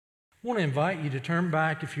I want to invite you to turn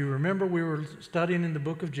back. If you remember, we were studying in the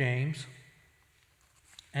book of James,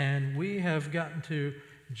 and we have gotten to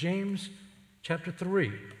James chapter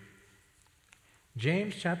 3.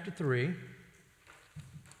 James chapter 3.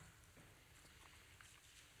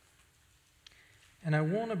 And I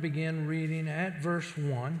want to begin reading at verse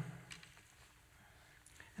 1.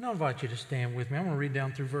 And I'll invite you to stand with me. I'm going to read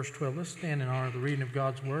down through verse 12. Let's stand in honor of the reading of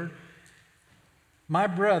God's word. My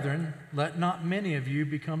brethren, let not many of you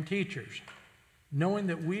become teachers, knowing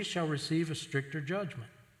that we shall receive a stricter judgment.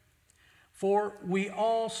 For we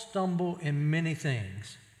all stumble in many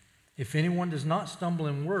things. If anyone does not stumble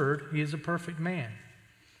in word, he is a perfect man,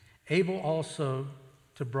 able also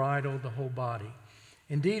to bridle the whole body.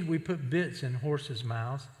 Indeed, we put bits in horses'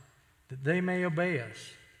 mouths, that they may obey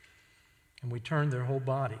us, and we turn their whole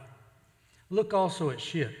body. Look also at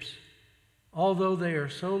ships. Although they are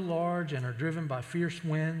so large and are driven by fierce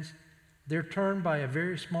winds, they're turned by a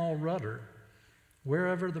very small rudder,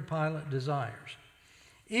 wherever the pilot desires.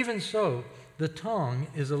 Even so, the tongue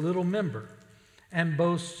is a little member, and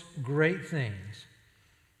boasts great things.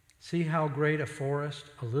 See how great a forest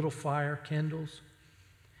a little fire kindles?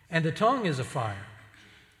 And the tongue is a fire,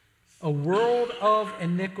 a world of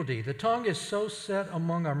iniquity. The tongue is so set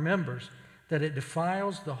among our members that it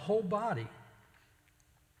defiles the whole body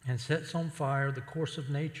and sets on fire the course of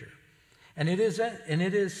nature. And it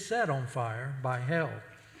is set on fire by hell.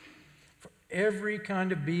 For every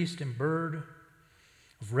kind of beast and bird,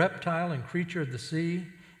 of reptile and creature of the sea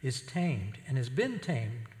is tamed and has been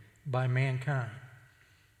tamed by mankind.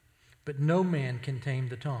 But no man can tame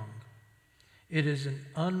the tongue. It is an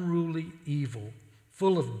unruly evil,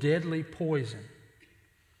 full of deadly poison.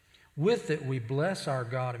 With it we bless our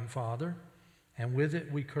God and Father, and with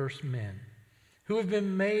it we curse men, who have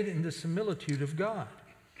been made in the similitude of God.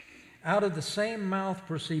 Out of the same mouth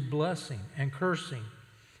proceed blessing and cursing.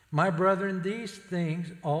 My brethren, these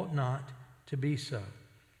things ought not to be so.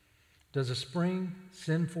 Does a spring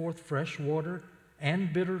send forth fresh water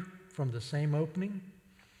and bitter from the same opening?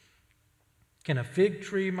 Can a fig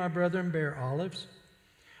tree, my brethren, bear olives,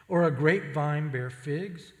 or a grapevine bear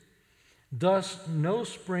figs? Thus no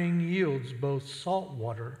spring yields both salt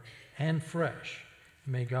water and fresh.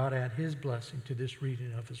 May God add His blessing to this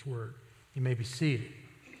reading of His word. You may be seated.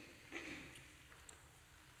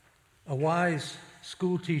 A wise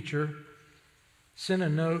school teacher sent a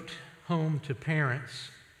note home to parents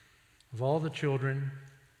of all the children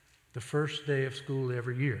the first day of school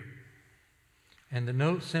every year. And the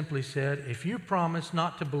note simply said, if you promise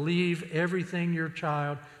not to believe everything your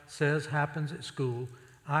child says happens at school,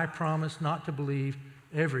 I promise not to believe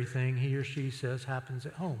everything he or she says happens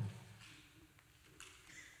at home.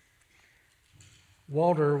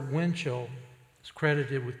 Walter Winchell is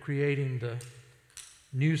credited with creating the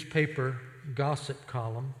newspaper gossip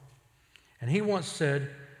column. And he once said,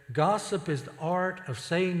 gossip is the art of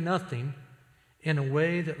saying nothing in a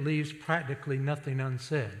way that leaves practically nothing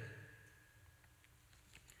unsaid.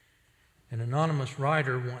 An anonymous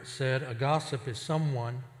writer once said, a gossip is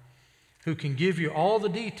someone who can give you all the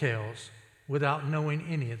details without knowing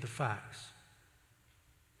any of the facts.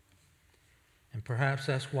 And perhaps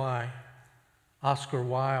that's why Oscar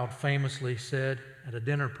Wilde famously said at a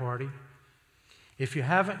dinner party, if you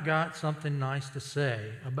haven't got something nice to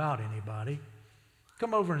say about anybody,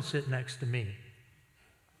 come over and sit next to me.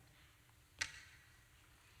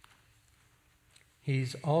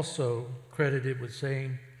 He's also credited with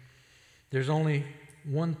saying, there's only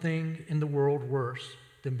one thing in the world worse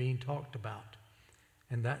than being talked about,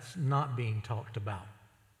 and that's not being talked about.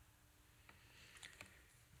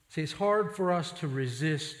 See, it's hard for us to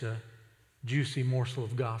resist a juicy morsel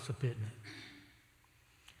of gossip, isn't it?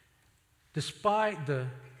 Despite the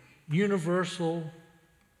universal,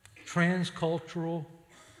 transcultural,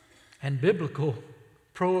 and biblical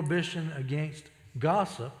prohibition against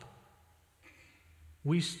gossip,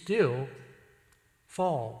 we still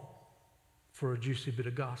fall for a juicy bit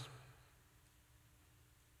of gossip.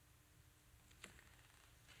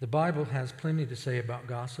 The Bible has plenty to say about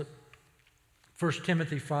gossip. 1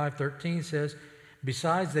 Timothy 5:13 says,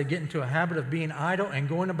 besides, they get into a habit of being idle and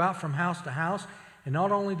going about from house to house. And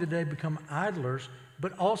not only do they become idlers,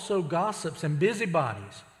 but also gossips and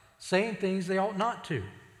busybodies, saying things they ought not to.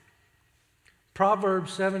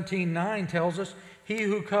 Proverbs 17:9 tells us, he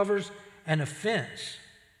who covers an offense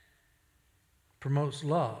promotes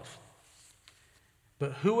love.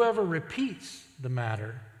 But whoever repeats the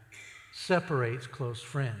matter separates close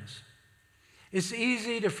friends. It's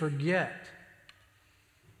easy to forget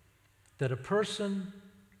that a person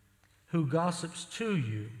who gossips to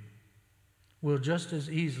you will just as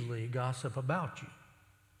easily gossip about you.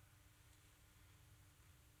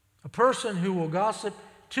 A person who will gossip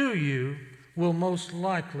to you will most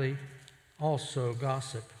likely also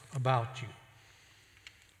gossip about you.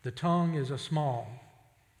 The tongue is a small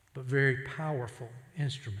but very powerful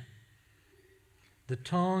instrument. The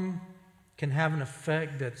tongue can have an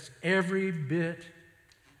effect that's every bit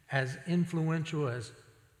as influential as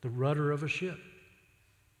the rudder of a ship.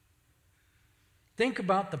 Think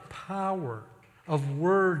about the power of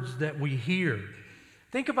words that we hear.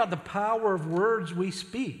 Think about the power of words we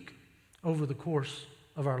speak over the course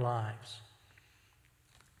of our lives.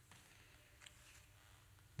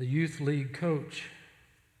 The youth league coach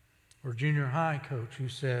or junior high coach who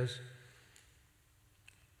says,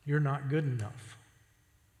 "You're not good enough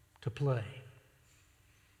to play.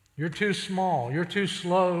 You're too small, you're too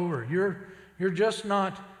slow, or you're just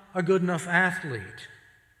not a good enough athlete."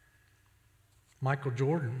 Michael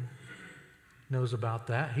Jordan knows about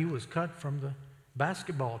that. He was cut from the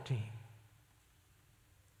basketball team.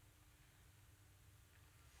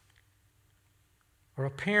 Or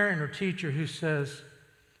a parent or teacher who says,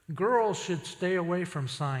 "Girls should stay away from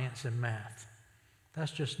science and math.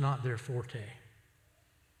 That's just not their forte."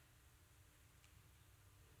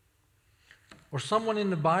 Or someone in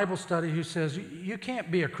the Bible study who says, "You can't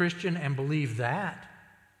be a Christian and believe that."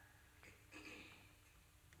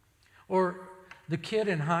 Or the kid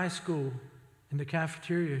in high school in the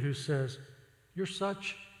cafeteria who says, "You're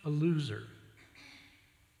such a loser."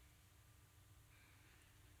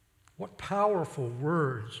 What powerful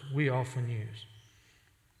words we often use.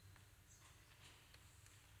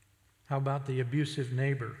 How about the abusive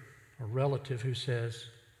neighbor or relative who says,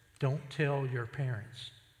 "Don't tell your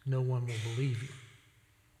parents. No one will believe you."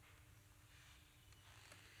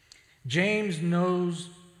 James knows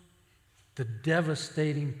the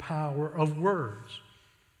devastating power of words.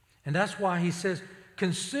 And that's why he says,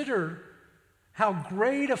 "Consider how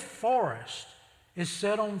great a forest is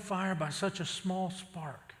set on fire by such a small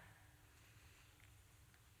spark."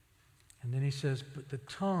 And then he says, "But the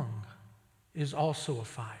tongue is also a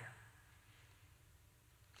fire."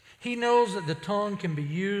 He knows that the tongue can be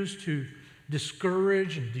used to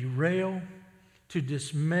discourage and derail, to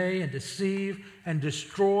dismay and deceive and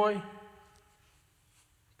destroy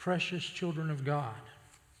precious children of God.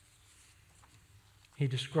 He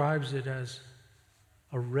describes it as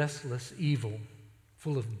a restless evil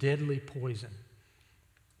full of deadly poison.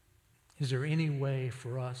 Is there any way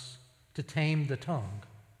for us to tame the tongue?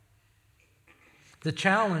 The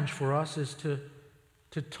challenge for us is to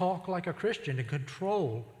talk like a Christian, to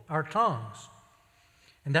control our tongues.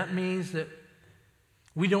 And that means that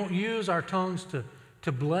we don't use our tongues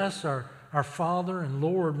to bless our Father and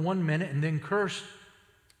Lord one minute and then curse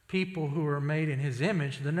people who are made in His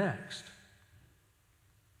image the next.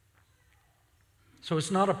 So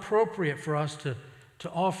it's not appropriate for us to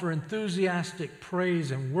offer enthusiastic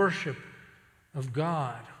praise and worship of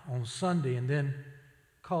God on Sunday and then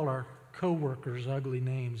call our co-workers ugly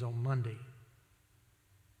names on Monday.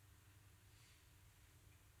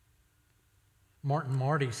 Martin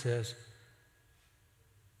Marty says,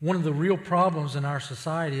 "One of the real problems in our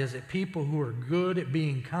society is that people who are good at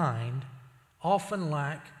being kind often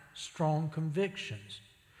lack strong convictions,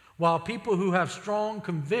 while people who have strong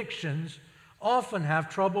convictions often have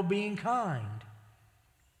trouble being kind."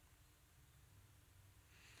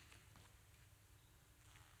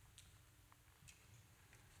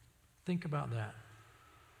 Think about that.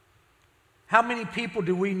 How many people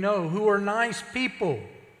do we know who are nice people?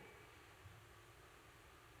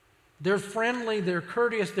 They're friendly, they're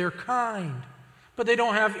courteous, they're kind, but they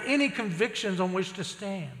don't have any convictions on which to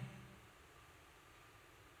stand.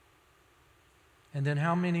 And then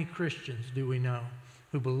how many Christians do we know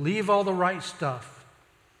who believe all the right stuff,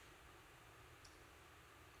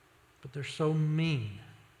 but they're so mean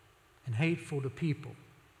and hateful to people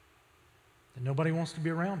that nobody wants to be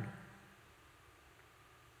around them?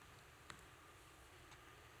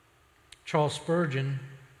 Charles Spurgeon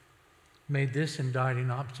made this indicting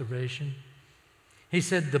observation. He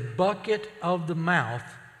said, "The bucket of the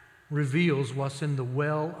mouth reveals what's in the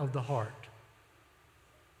well of the heart."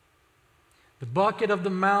 The bucket of the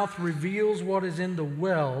mouth reveals what is in the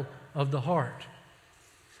well of the heart.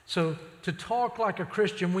 So to talk like a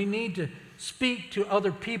Christian, we need to speak to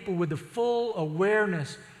other people with the full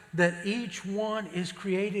awareness that each one is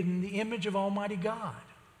created in the image of Almighty God.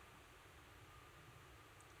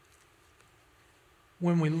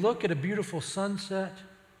 When we look at a beautiful sunset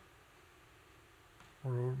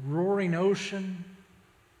or a roaring ocean,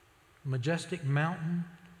 a majestic mountain,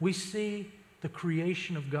 we see the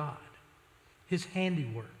creation of God, His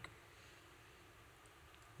handiwork.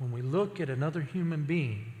 When we look at another human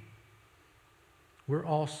being, we're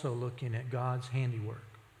also looking at God's handiwork.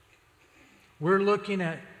 We're looking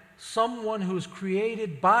at someone who is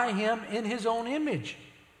created by Him in His own image.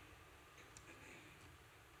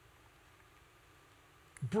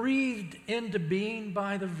 Breathed into being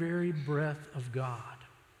by the very breath of God.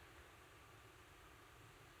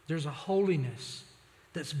 There's a holiness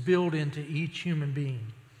that's built into each human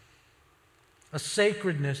being. A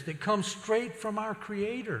sacredness that comes straight from our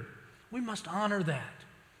Creator. We must honor that.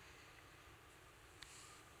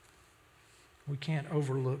 We can't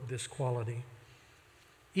overlook this quality.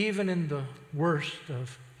 Even in the worst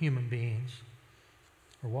of human beings,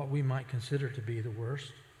 or what we might consider to be the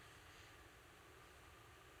worst,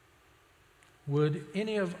 would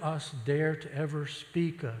any of us dare to ever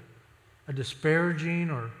speak a disparaging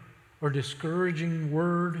or discouraging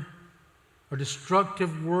word, or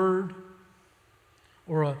destructive word,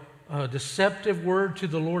 or a deceptive word to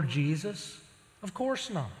the Lord Jesus? Of course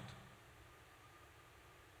not.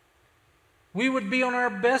 We would be on our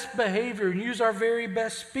best behavior and use our very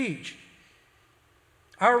best speech.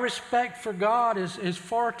 Our respect for God is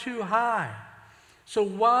far too high. So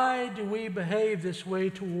why do we behave this way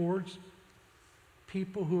towards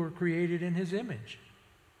people who are created in His image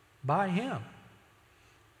by Him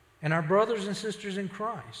and our brothers and sisters in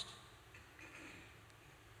Christ?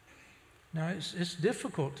 Now, it's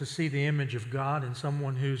difficult to see the image of God in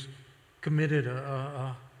someone who's committed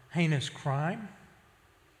a heinous crime.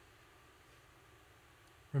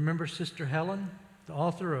 Remember Sister Helen, the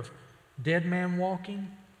author of Dead Man Walking?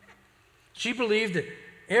 She believed that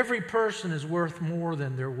every person is worth more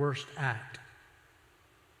than their worst act.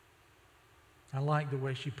 I like the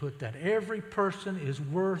way she put that. Every person is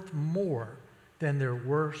worth more than their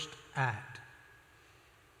worst act.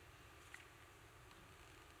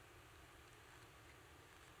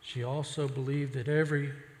 She also believed that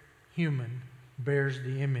every human bears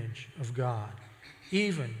the image of God,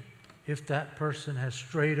 even if that person has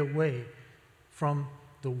strayed away from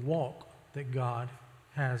the walk that God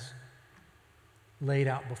has laid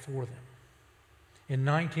out before them. In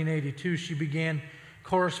 1982, she began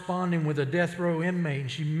corresponding with a death row inmate,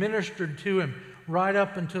 and she ministered to him right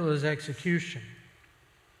up until his execution.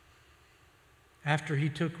 After he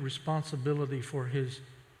took responsibility for his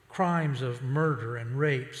crimes of murder and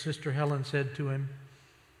rape, Sister Helen said to him,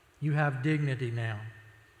 "You have dignity now.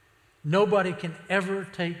 Nobody can ever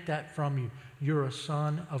take that from you. You're a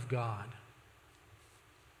son of God."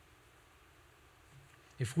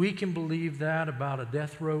 If we can believe that about a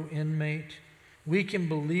death row inmate, we can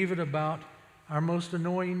believe it about our most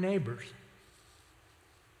annoying neighbors.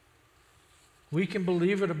 We can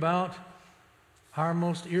believe it about our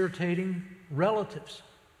most irritating relatives.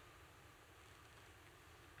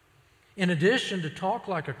 In addition, to talk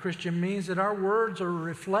like a Christian means that our words are a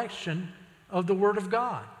reflection of the Word of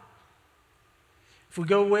God. If we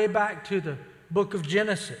go way back to the book of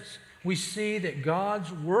Genesis, we see that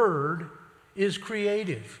God's Word is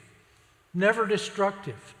creative, never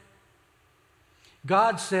destructive.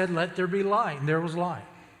 God said, "Let there be light," and there was light.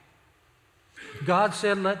 God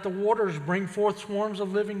said, "Let the waters bring forth swarms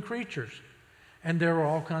of living creatures," and there were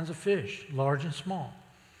all kinds of fish, large and small.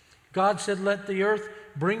 God said, "Let the earth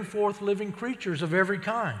bring forth living creatures of every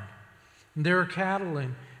kind," and there are cattle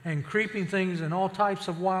and creeping things and all types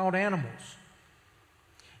of wild animals.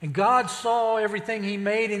 And God saw everything He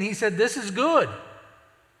made, and He said, "This is good.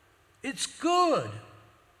 It's good."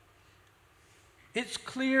 It's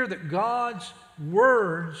clear that God's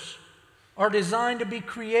words are designed to be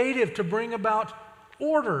creative, to bring about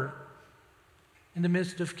order in the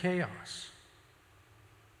midst of chaos,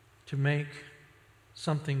 to make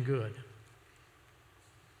something good.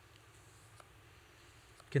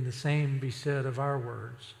 Can the same be said of our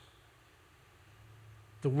words?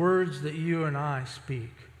 The words that you and I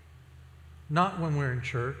speak, not when we're in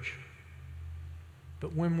church,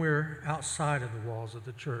 but when we're outside of the walls of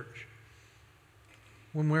the church,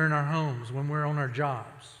 when we're in our homes, when we're on our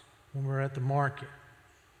jobs, when we're at the market.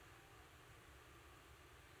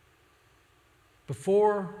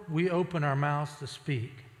 Before we open our mouths to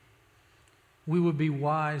speak, we would be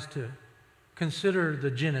wise to consider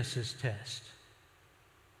the Genesis test.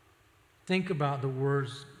 Think about the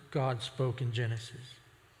words God spoke in Genesis.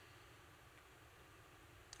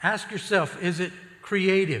 Ask yourself, is it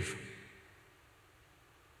creative?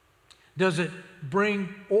 Does it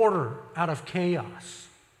bring order out of chaos?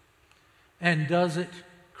 And does it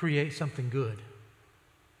create something good?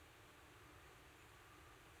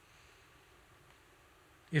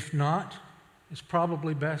 If not, it's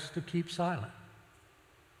probably best to keep silent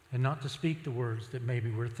and not to speak the words that maybe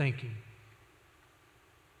we're thinking.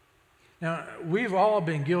 Now, we've all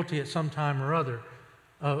been guilty at some time or other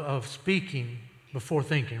of speaking before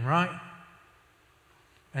thinking, right?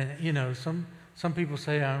 And some people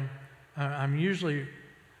say I'm usually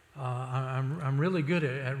I'm really good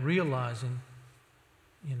at realizing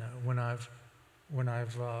when I've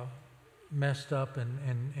messed up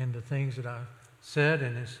and the things that I've said,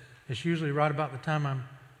 and it's usually right about the time I'm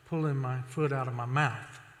pulling my foot out of my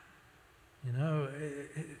mouth.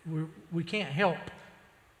 We can't help.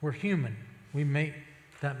 We're human. We make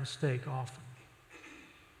that mistake often.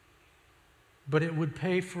 But it would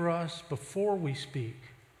pay for us before we speak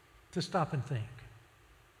to stop and think,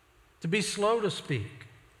 to be slow to speak,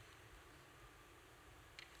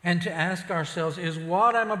 and to ask ourselves, is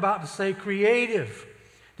what I'm about to say creative?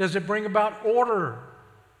 Does it bring about order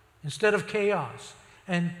instead of chaos?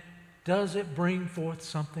 And does it bring forth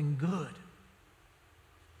something good?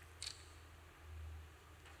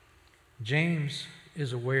 James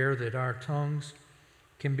is aware that our tongues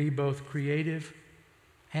can be both creative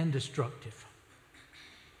and destructive.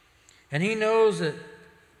 And he knows that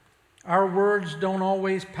our words don't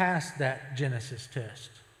always pass that Genesis test.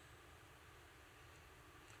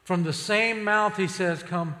 From the same mouth, he says,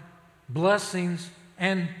 come blessings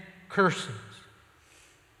and cursings.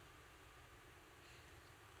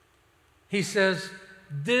 He says,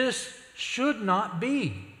 this should not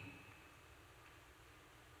be.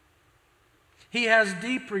 He has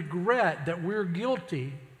deep regret that we're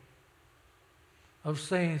guilty of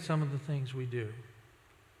saying some of the things we do.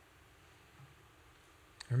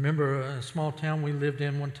 I remember a small town we lived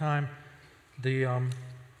in one time, the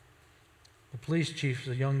police chief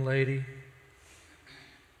was a young lady,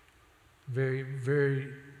 very, very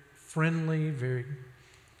friendly, very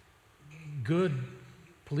good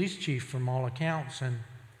police chief from all accounts.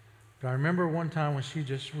 But I remember one time when she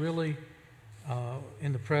just really,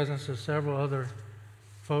 in the presence of several other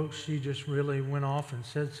folks, she just really went off and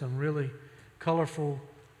said some really colorful,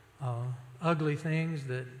 ugly things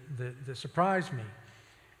that surprised me.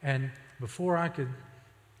 And before I could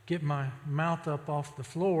get my mouth up off the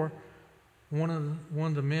floor, one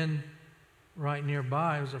of the men right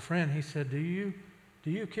nearby, was a friend, he said, do you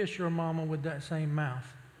kiss your mama with that same mouth?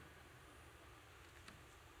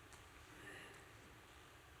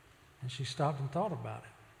 And she stopped and thought about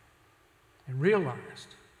it and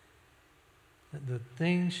realized that the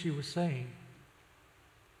things she was saying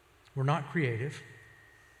were not creative.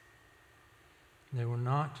 They were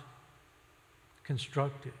not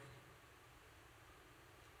constructive.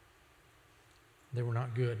 They were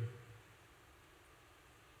not good.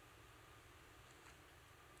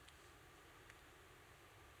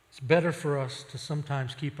 It's better for us to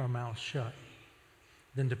sometimes keep our mouths shut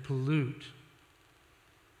than to pollute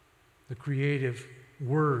the creative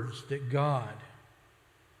words that God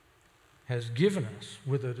has given us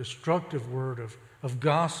with a destructive word of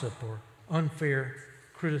gossip or unfair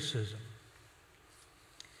criticism.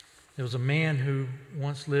 There was a man who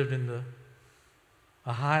once lived in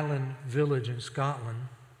a Highland village in Scotland,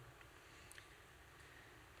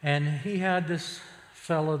 and he had this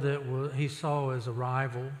fellow that he saw as a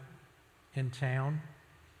rival in town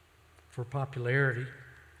for popularity,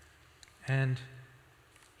 and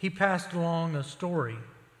he passed along a story,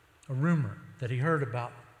 a rumor that he heard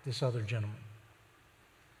about this other gentleman.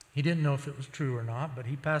 He didn't know if it was true or not, but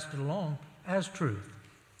he passed it along as truth.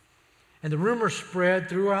 And the rumor spread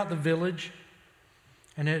throughout the village,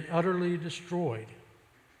 and it utterly destroyed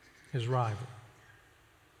his rival.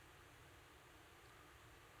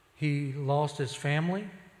 He lost his family,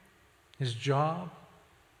 his job,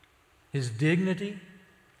 his dignity,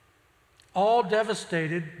 all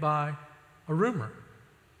devastated by a rumor.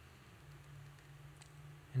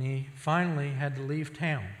 And he finally had to leave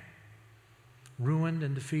town, ruined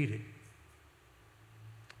and defeated.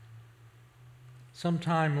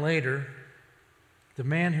 Sometime later, the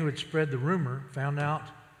man who had spread the rumor found out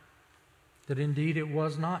that indeed it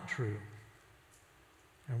was not true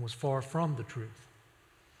and was far from the truth.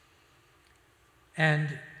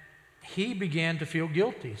 And he began to feel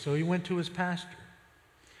guilty, so he went to his pastor.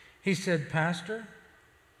 He said, "Pastor,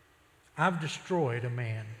 I've destroyed a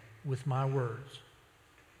man with my words.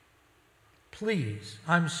 Please,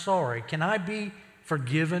 I'm sorry. Can I be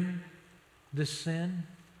forgiven this sin?"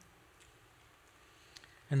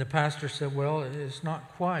 And the pastor said, "Well, it's not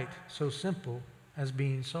quite so simple as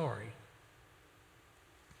being sorry."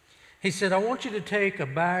 He said, "I want you to take a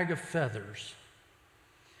bag of feathers,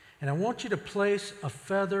 and I want you to place a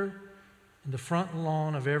feather in the front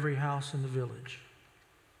lawn of every house in the village."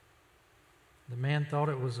 The man thought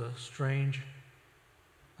it was a strange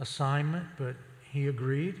assignment, but he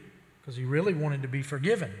agreed because he really wanted to be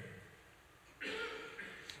forgiven.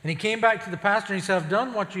 And he came back to the pastor and he said, "I've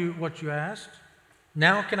done what you asked.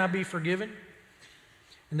 Now can I be forgiven?"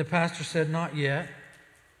 And the pastor said, "Not yet.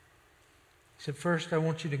 He said, first I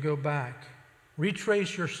want you to go back,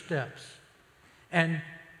 retrace your steps, and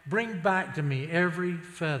bring back to me every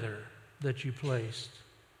feather that you placed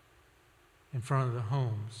in front of the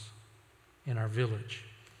homes in our village.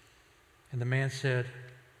 And the man said,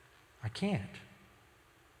 I can't.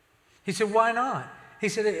 He said, why not? He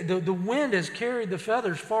said, the wind has carried the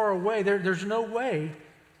feathers far away. There's no way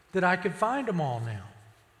that I could find them all now.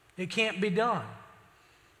 It can't be done.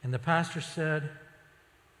 And the pastor said,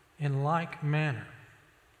 in like manner,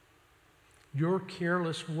 your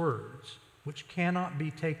careless words, which cannot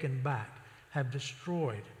be taken back, have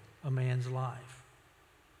destroyed a man's life.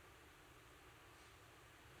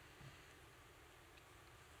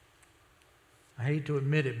 I hate to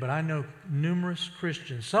admit it, but I know numerous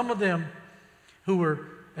Christians, some of them who were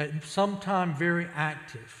at some time very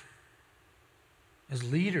active as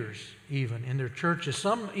leaders even in their churches,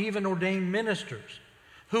 some even ordained ministers,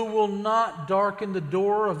 who will not darken the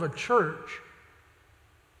door of a church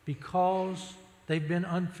because they've been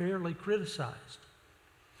unfairly criticized,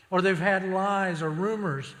 or they've had lies or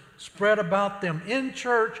rumors spread about them in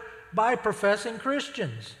church by professing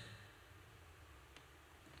Christians.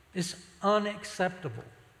 It's unacceptable.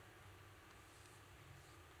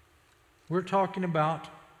 We're talking about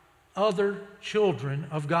other children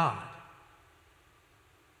of God.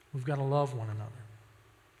 We've got to love one another.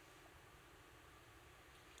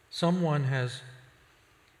 Someone has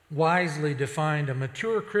wisely defined a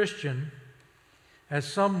mature Christian as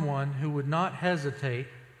someone who would not hesitate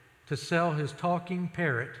to sell his talking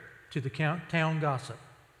parrot to the town gossip.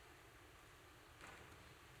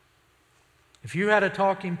 If you had a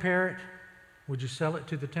talking parrot, would you sell it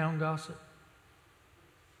to the town gossip?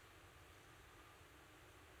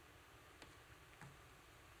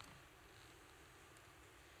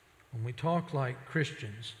 When we talk like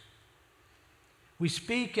Christians, we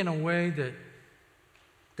speak in a way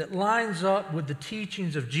that lines up with the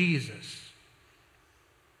teachings of Jesus,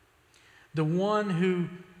 the one who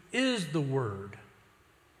is the Word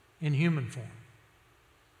in human form.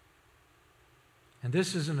 And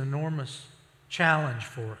this is an enormous challenge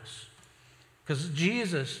for us, because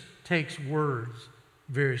Jesus takes words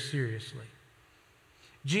very seriously.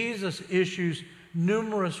 Jesus issues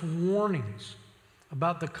numerous warnings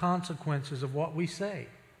about the consequences of what we say,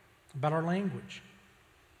 about our language.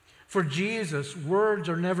 For Jesus, words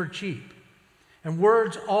are never cheap, and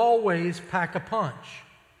words always pack a punch.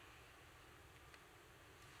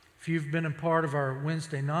 If you've been a part of our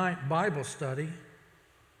Wednesday night Bible study,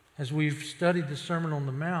 as we've studied the Sermon on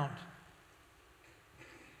the Mount,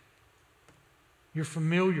 you're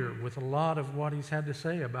familiar with a lot of what he's had to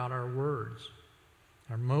say about our words,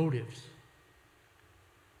 our motives.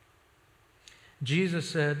 Jesus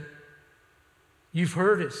said, you've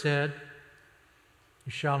heard it said,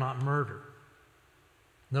 you shall not murder.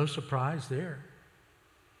 No surprise there.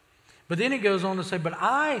 But then he goes on to say, but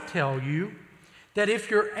I tell you that if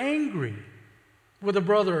you're angry with a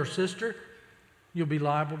brother or sister, you'll be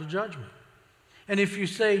liable to judgment. And if you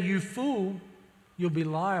say, you fool, you'll be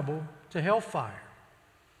liable to hellfire.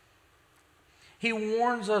 He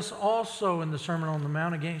warns us also in the Sermon on the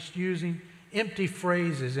Mount against using empty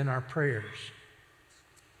phrases in our prayers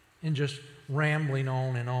and just rambling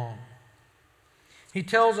on and on. He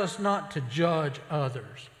tells us not to judge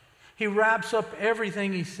others. He wraps up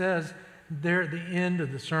everything he says there at the end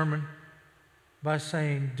of the sermon by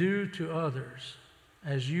saying, do to others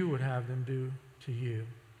as you would have them do to you.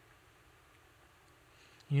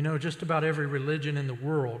 You know, just about every religion in the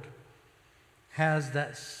world has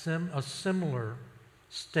that a similar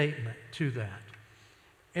statement to that.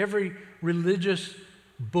 Every religious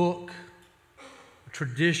book,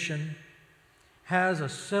 tradition, has a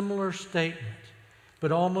similar statement,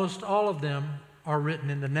 but almost all of them are written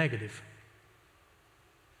in the negative.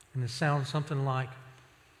 And it sounds something like,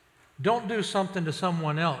 don't do something to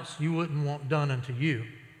someone else you wouldn't want done unto you.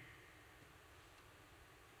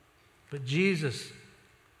 But Jesus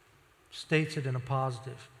states it in a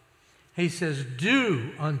positive. He says,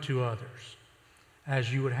 do unto others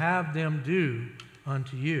as you would have them do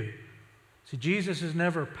unto you. See, Jesus is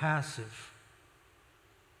never passive.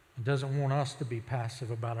 He doesn't want us to be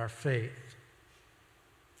passive about our faith.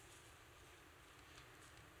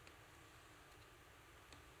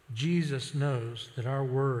 Jesus knows that our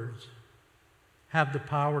words have the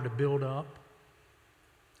power to build up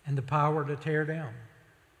and the power to tear down.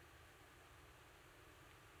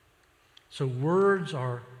 So words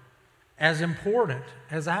are as important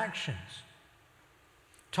as actions.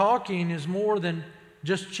 Talking is more than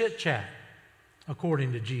just chit-chat,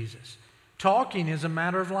 according to Jesus. Talking is a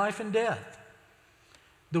matter of life and death.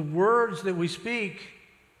 The words that we speak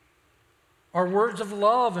are words of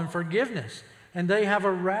love and forgiveness, and they have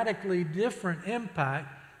a radically different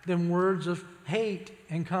impact than words of hate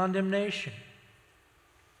and condemnation.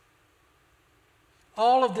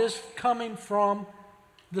 All of this coming from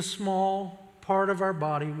the small part of our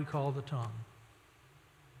body we call the tongue.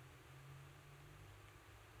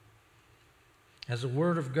 As the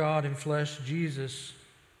Word of God in flesh, Jesus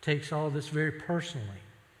takes all this very personally.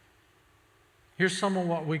 Here's some of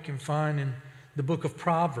what we can find in the book of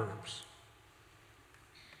Proverbs.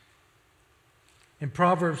 In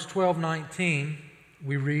Proverbs 12:19,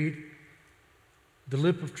 we read, "The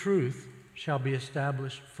lip of truth shall be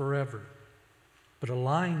established forever, but a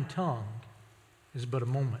lying tongue is but a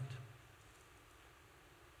moment."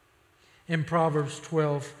 In Proverbs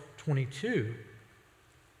 12:22,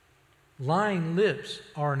 "Lying lips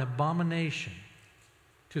are an abomination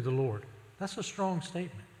to the Lord." That's a strong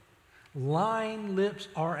statement. Lying lips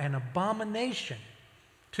are an abomination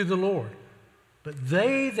to the Lord, but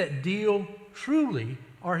they that deal truly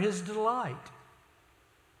are His delight.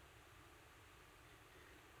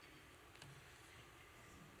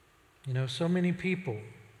 You know, so many people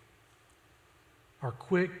are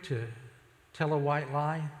quick to tell a white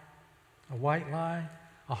lie,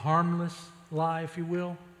 a harmless lie, if you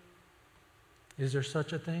will. Is there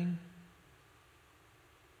such a thing?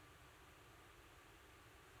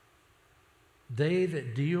 They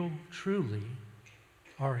that deal truly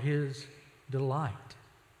are His delight.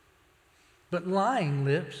 But lying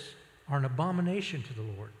lips are an abomination to the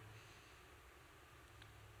Lord.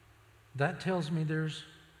 That tells me there's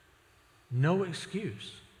no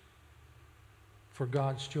excuse for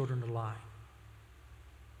God's children to lie.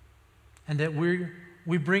 And that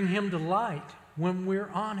we bring Him delight when we're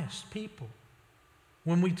honest people,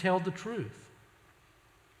 when we tell the truth.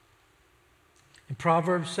 In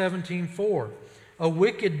Proverbs 17:4, "A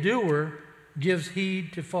wicked doer gives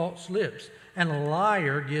heed to false lips, and a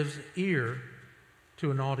liar gives ear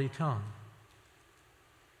to a naughty tongue."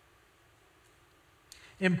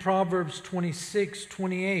 In Proverbs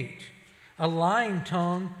 26:28, "A lying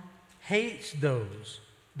tongue hates those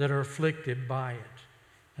that are afflicted by it,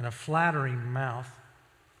 and a flattering mouth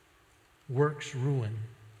works ruin."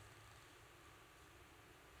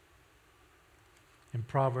 In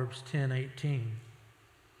Proverbs 10:18,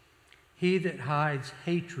 "He that hides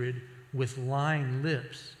hatred with lying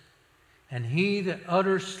lips, and he that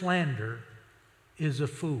utters slander is a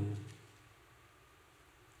fool."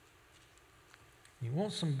 You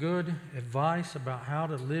want some good advice about how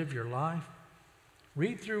to live your life?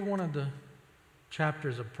 Read through one of the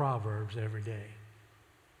chapters of Proverbs every day.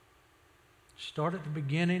 Start at the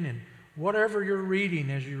beginning, and whatever you're reading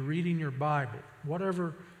as you're reading your Bible,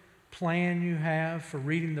 whatever plan you have for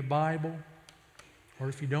reading the Bible, or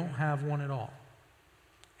if you don't have one at all,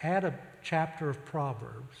 add a chapter of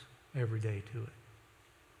Proverbs every day to it.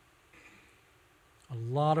 A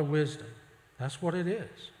lot of wisdom. That's what it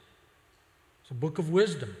is. It's a book of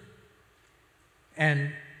wisdom.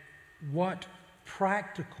 And what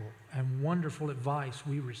practical and wonderful advice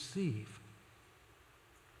we receive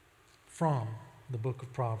from the book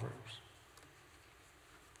of Proverbs.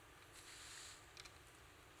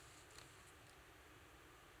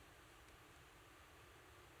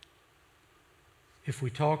 If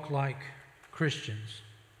we talk like Christians,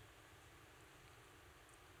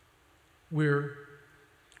 we'll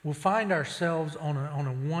find ourselves on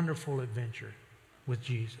a wonderful adventure with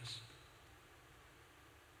Jesus,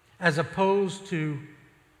 as opposed to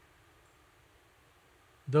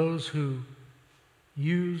those who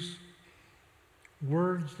use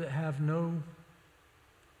words that have no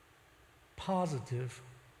positive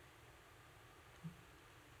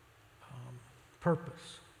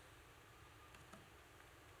purpose.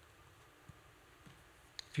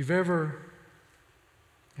 If you've ever,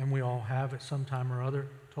 and we all have at some time or other,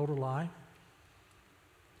 told a lie,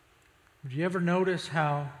 would you ever notice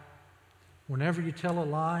how whenever you tell a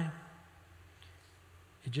lie,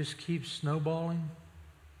 it just keeps snowballing?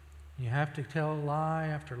 You have to tell lie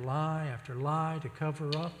after lie after lie to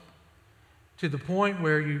cover up, to the point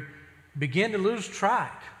where you begin to lose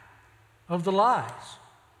track of the lies.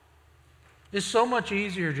 It's so much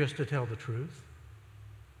easier just to tell the truth.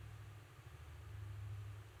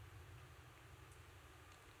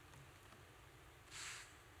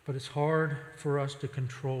 But it's hard for us to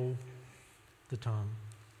control the tongue.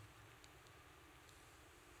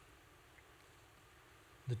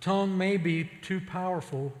 The tongue may be too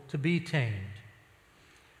powerful to be tamed,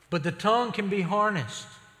 but the tongue can be harnessed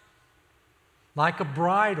like a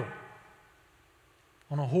bridle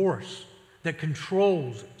on a horse that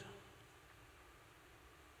controls it.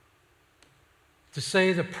 To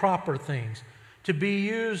say the proper things, to be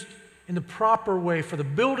used in the proper way for the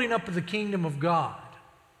building up of the kingdom of God,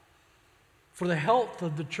 for the health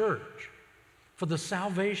of the church, for the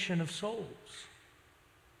salvation of souls,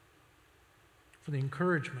 for the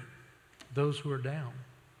encouragement of those who are down.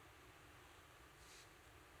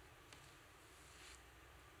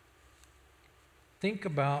 Think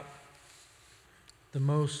about the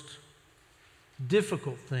most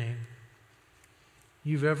difficult thing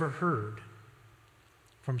you've ever heard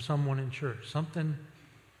from someone in church, something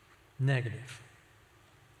negative.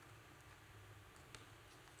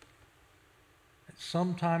 At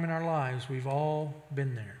some time in our lives, we've all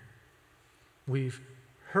been there. We've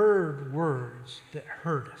heard words that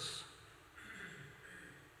hurt us.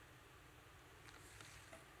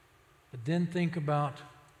 But then think about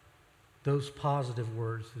those positive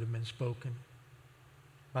words that have been spoken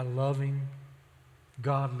by loving,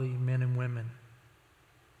 godly men and women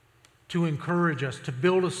to encourage us, to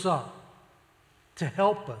build us up, to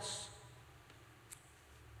help us.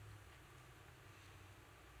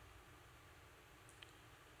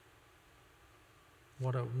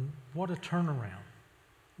 What a turnaround.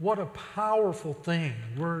 What a powerful thing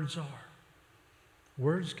words are.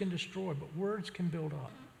 Words can destroy, but words can build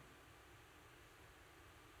up.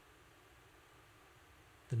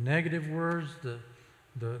 The negative words, the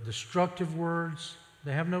destructive words,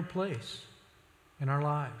 they have no place in our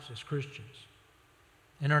lives as Christians,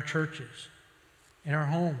 in our churches, in our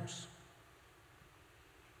homes.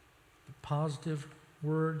 The positive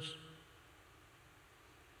words,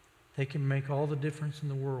 they can make all the difference in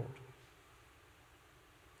the world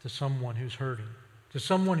to someone who's hurting, to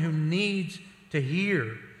someone who needs to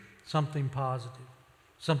hear something positive,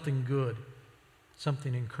 something good,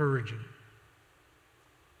 something encouraging.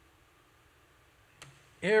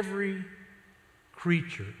 Every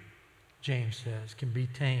creature, James says, can be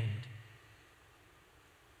tamed,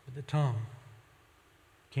 but the tongue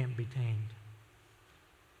can't be tamed.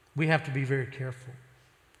 We have to be very careful.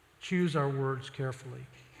 Choose our words carefully.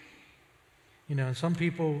 You know, and some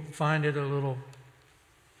people find it a little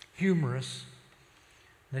humorous.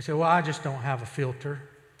 They say, well, I just don't have a filter.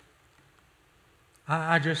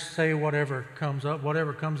 I just say whatever comes up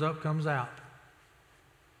comes out.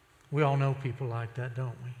 We all know people like that,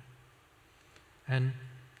 don't we? And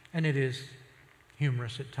it is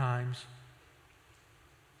humorous at times.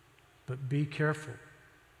 But be careful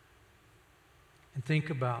and think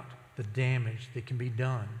about the damage that can be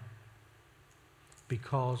done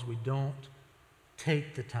because we don't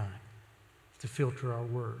take the time to filter our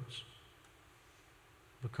words,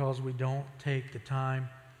 because we don't take the time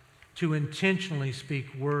to intentionally speak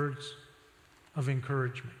words of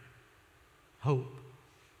encouragement, hope,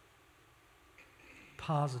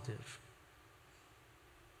 positive.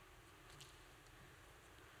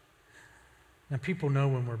 Now, people know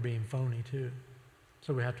when we're being phony too,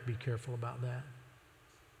 so we have to be careful about that.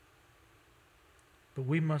 But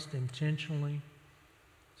we must intentionally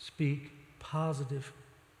speak positive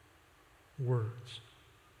words.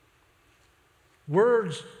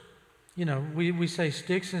 Words, you know, we say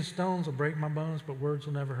sticks and stones will break my bones, but words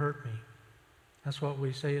will never hurt me. That's what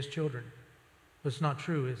we say as children. But it's not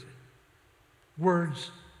true, is it? Words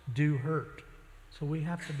do hurt. So we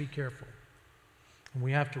have to be careful. And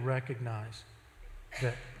we have to recognize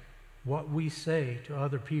that what we say to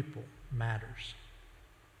other people matters.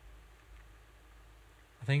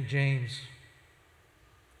 I think James,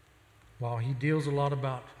 while he deals a lot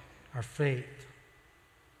about our faith,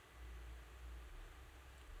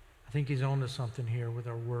 I think he's on to something here with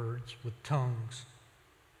our words, with tongues,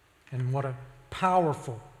 and what a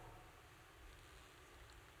powerful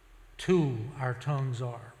tool our tongues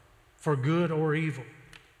are, for good or evil.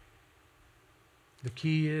 The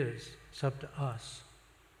key is, it's up to us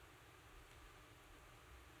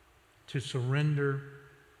to surrender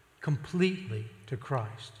completely to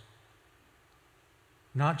Christ.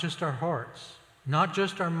 Not just our hearts, not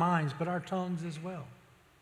just our minds, but our tongues as well.